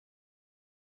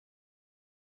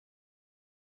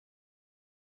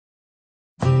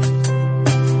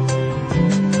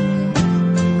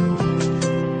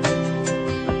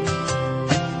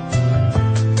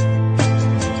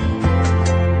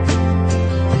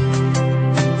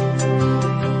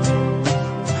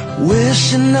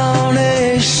wishing on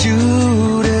a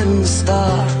shooting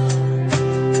star,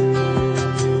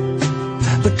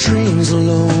 but dreams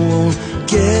alone won't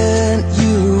get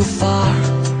you far.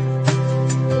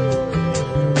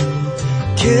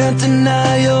 Can't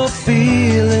deny your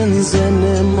feelings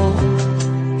anymore.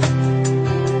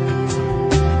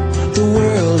 The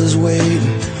world is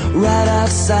waiting right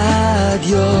outside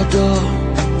your door.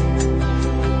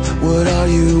 What are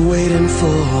you waiting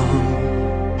for?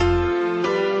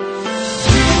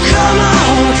 Come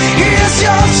on, here's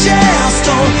your chance.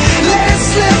 Don't let it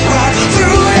slip right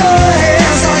through your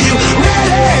hands. Are you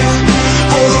ready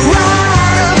for the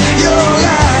ride of your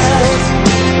life?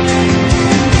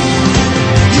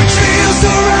 Your dreams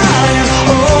are riding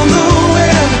on the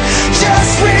wind.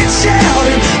 Just reach out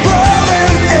and pull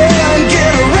them in.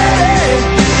 Get ready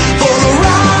for the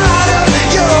ride of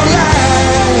your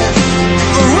life.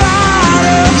 The ride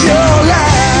of your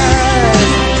life.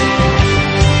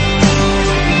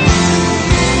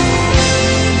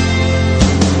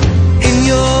 In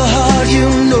your heart you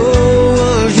know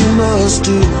what you must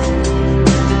do.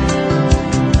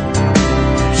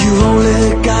 You only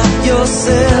got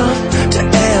yourself to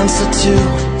answer to.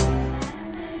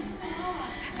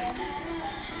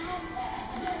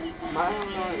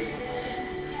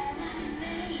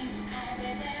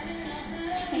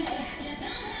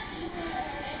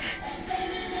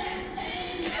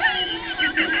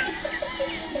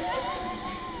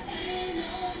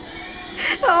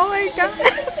 Oh my God.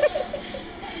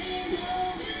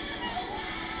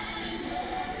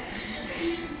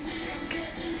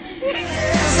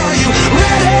 Are you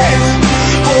ready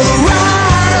for the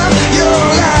ride of your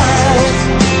life?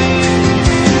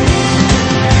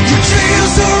 Your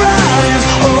dreams are riding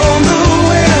on the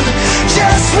wind.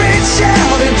 Just reach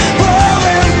out and pull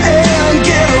them in.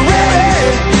 Get ready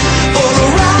for the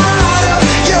ride of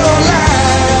your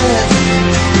life.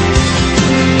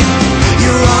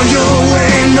 You're on your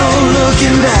way, no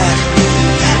looking back.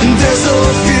 There's no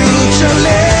future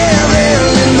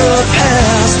living in the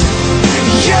past.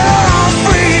 You're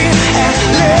free at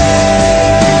last.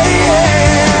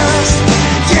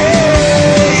 Yeah,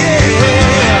 yeah.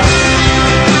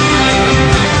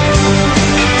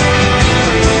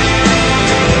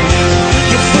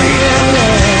 You're free at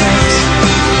last.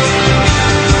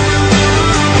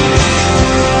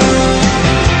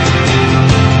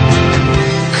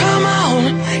 Come on,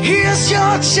 here's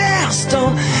your chance.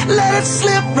 Don't let it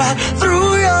slip right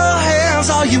through your hands.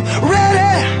 Are you ready